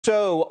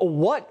So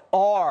what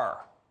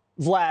are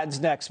Vlad's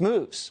next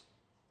moves?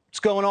 What's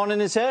going on in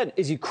his head?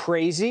 Is he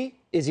crazy?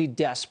 Is he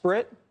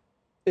desperate?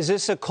 Is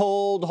this a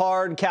cold,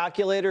 hard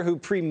calculator who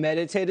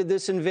premeditated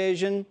this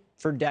invasion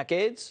for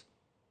decades?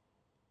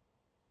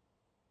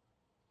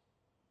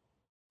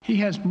 He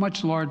has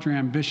much larger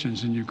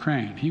ambitions in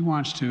Ukraine. He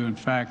wants to, in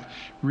fact,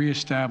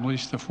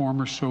 reestablish the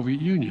former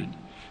Soviet Union.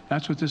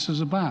 That's what this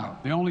is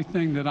about. The only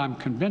thing that I'm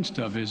convinced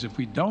of is if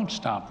we don't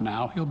stop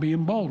now, he'll be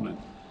emboldened.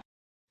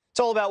 It's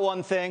all about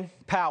one thing: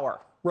 power.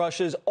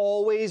 Russia's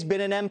always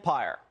been an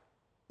empire.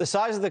 The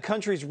size of the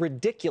country's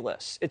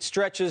ridiculous. It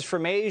stretches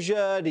from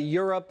Asia to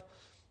Europe,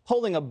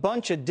 holding a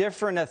bunch of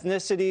different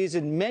ethnicities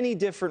in many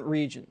different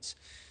regions.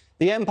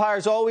 The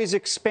empire's always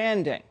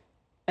expanding,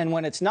 and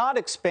when it's not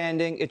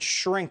expanding, it's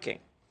shrinking.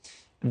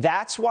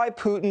 That's why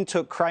Putin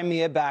took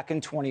Crimea back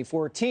in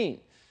 2014,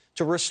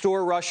 to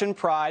restore Russian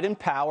pride and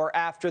power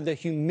after the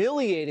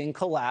humiliating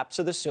collapse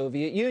of the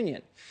Soviet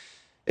Union.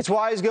 It's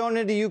why he's going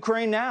into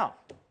Ukraine now: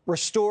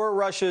 restore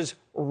Russia's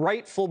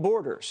rightful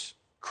borders,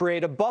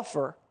 create a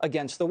buffer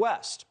against the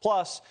West.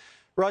 Plus,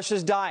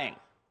 Russia's dying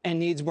and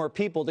needs more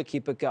people to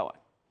keep it going.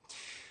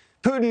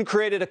 Putin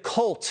created a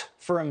cult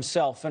for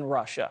himself in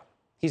Russia.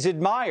 He's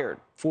admired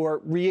for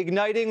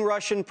reigniting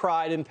Russian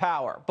pride and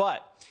power,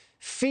 but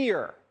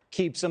fear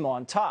keeps him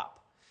on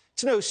top.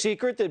 It's no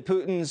secret that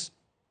Putin's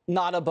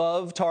not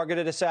above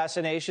targeted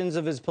assassinations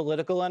of his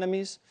political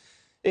enemies.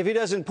 If he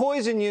doesn't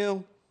poison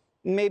you,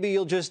 maybe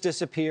you'll just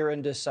disappear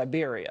into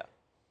Siberia.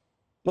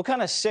 What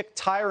kind of sick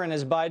tyrant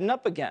is Biden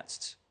up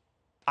against?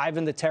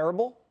 Ivan the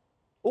Terrible?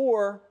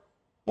 Or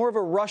more of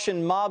a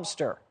Russian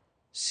mobster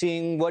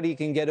seeing what he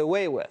can get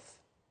away with?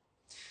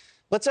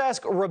 Let's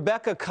ask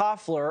Rebekah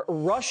Koffler,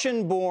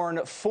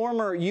 Russian-born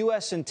former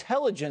U.S.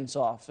 intelligence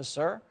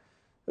officer,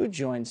 who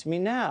joins me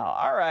now.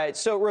 All right,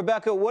 so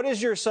Rebekah, what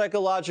is your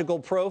psychological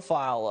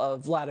profile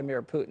of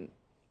Vladimir Putin?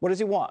 What does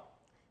he want?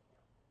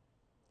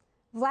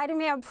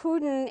 Vladimir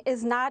Putin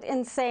is not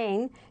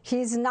insane.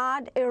 He's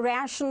not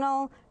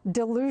irrational,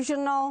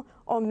 delusional,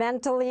 or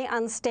mentally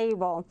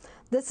unstable.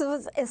 This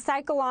was a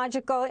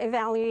psychological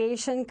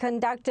evaluation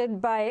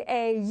conducted by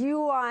a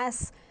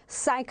U.S.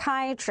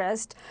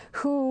 psychiatrist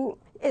who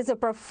is a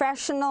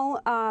professional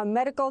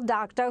medical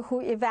doctor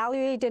who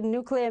evaluated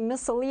nuclear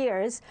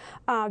missileers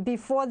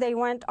before they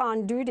went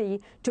on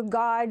duty to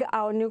guard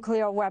our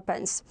nuclear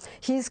weapons.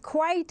 He's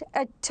quite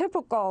a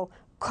typical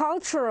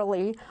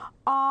culturally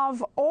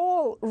of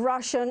all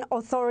Russian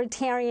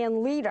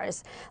authoritarian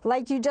leaders.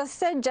 Like you just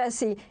said,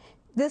 Jesse,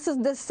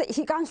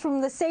 he comes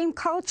from the same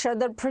culture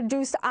that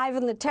produced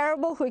Ivan the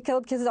Terrible, who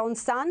killed his own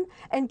son,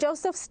 and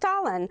Joseph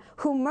Stalin,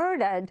 who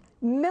murdered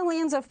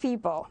millions of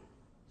people.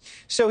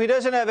 So he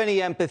doesn't have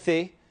any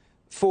empathy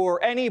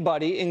for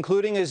anybody,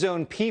 including his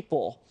own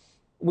people.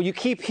 Well, you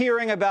keep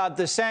hearing about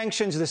the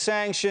sanctions,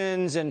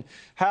 and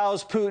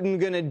how's Putin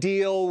going to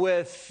deal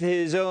with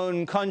his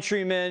own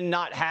countrymen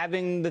not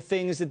having the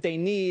things that they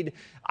need.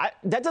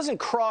 That doesn't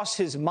cross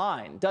his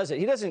mind, does it?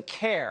 He doesn't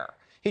care.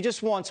 He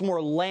just wants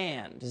more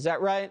land. Is that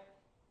right?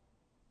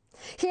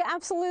 He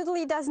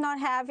absolutely does not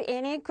have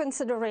any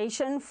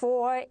consideration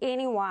for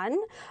anyone,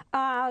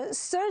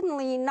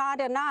 certainly not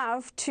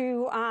enough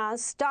to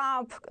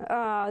stop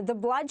the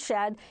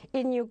bloodshed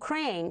in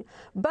Ukraine.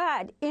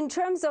 But in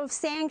terms of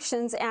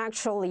sanctions,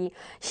 actually,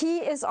 he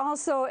is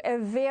also a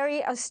very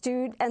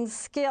astute and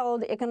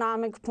skilled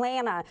economic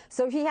planner.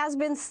 So he has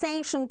been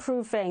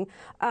sanction-proofing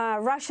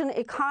Russian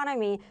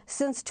economy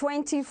since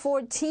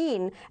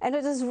 2014. And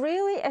it is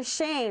really a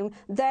shame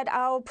that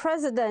our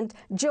president,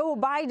 Joe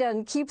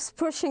Biden, keeps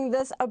pushing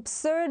this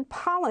absurd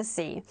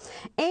policy.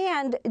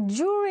 And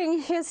during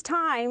his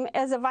time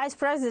as a vice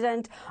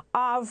president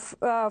of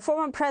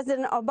former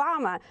President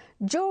Obama,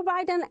 Joe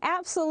Biden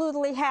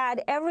absolutely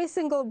had every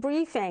single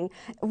briefing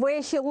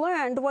where he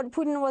learned what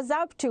Putin was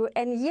up to,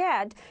 and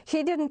yet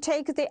he didn't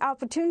take the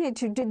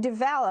opportunity to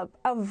develop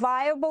a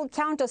viable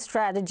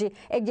counter-strategy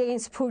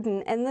against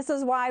Putin. And this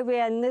is why we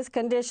are in this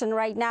condition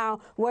right now,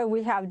 where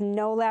we have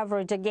no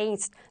leverage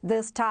against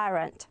this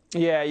tyrant.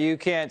 Yeah, you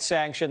can't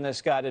sanction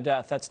this guy to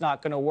death. That's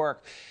not going to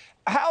work.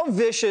 How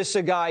vicious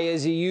a guy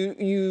is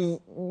he?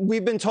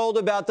 We've been told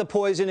about the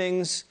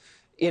poisonings.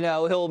 You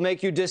know, he'll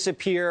make you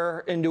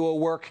disappear into a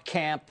work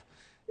camp.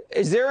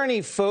 Is there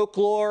any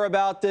folklore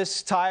about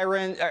this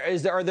tyrant?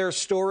 Are there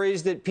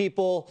stories that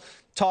people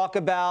talk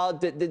about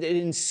that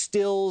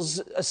instills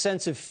a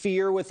sense of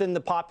fear within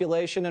the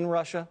population in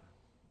Russia?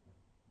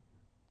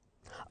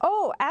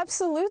 Oh,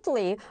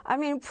 absolutely. I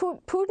mean,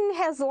 Putin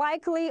has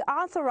likely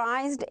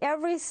authorized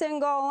every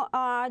single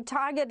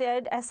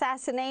targeted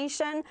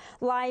assassination,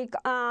 like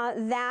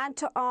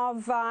that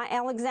of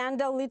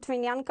Alexander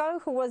Litvinenko,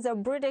 who was a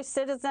British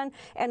citizen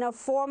and a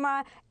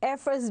former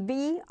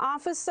FSB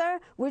officer,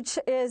 which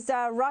is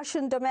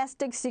Russian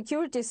Domestic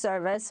Security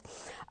Service.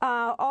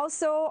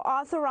 Also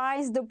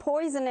authorized the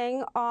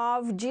poisoning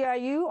of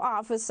GRU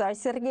officer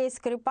Sergei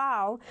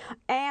Skripal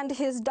and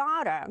his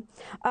daughter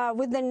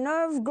with the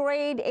nerve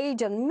grade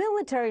agent,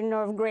 military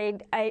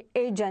nerve-grade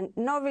agent,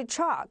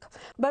 Novichok.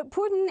 But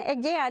Putin,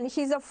 again,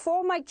 he's a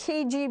former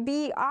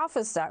KGB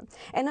officer,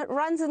 and it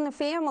runs in the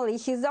family.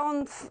 His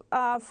own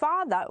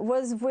father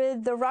was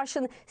with the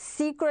Russian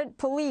secret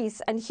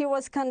police, and he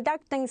was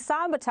conducting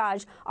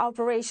sabotage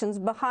operations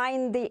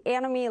behind the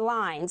enemy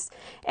lines.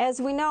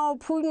 As we know,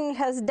 Putin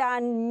has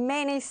done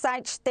many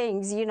such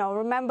things. You know,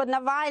 remember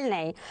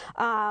Navalny?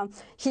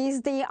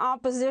 He's the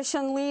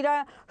opposition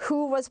leader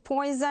who was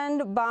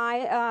poisoned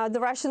by the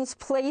Russians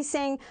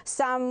placing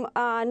some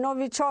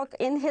Novichok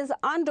in his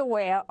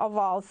underwear, of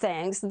all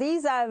things.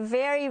 These are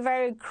very,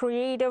 very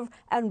creative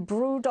and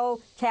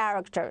brutal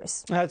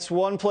characters. That's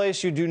one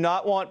place you do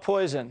not want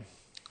poison.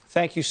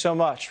 Thank you so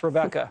much,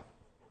 Rebekah.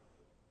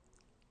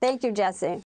 Thank you, Jesse.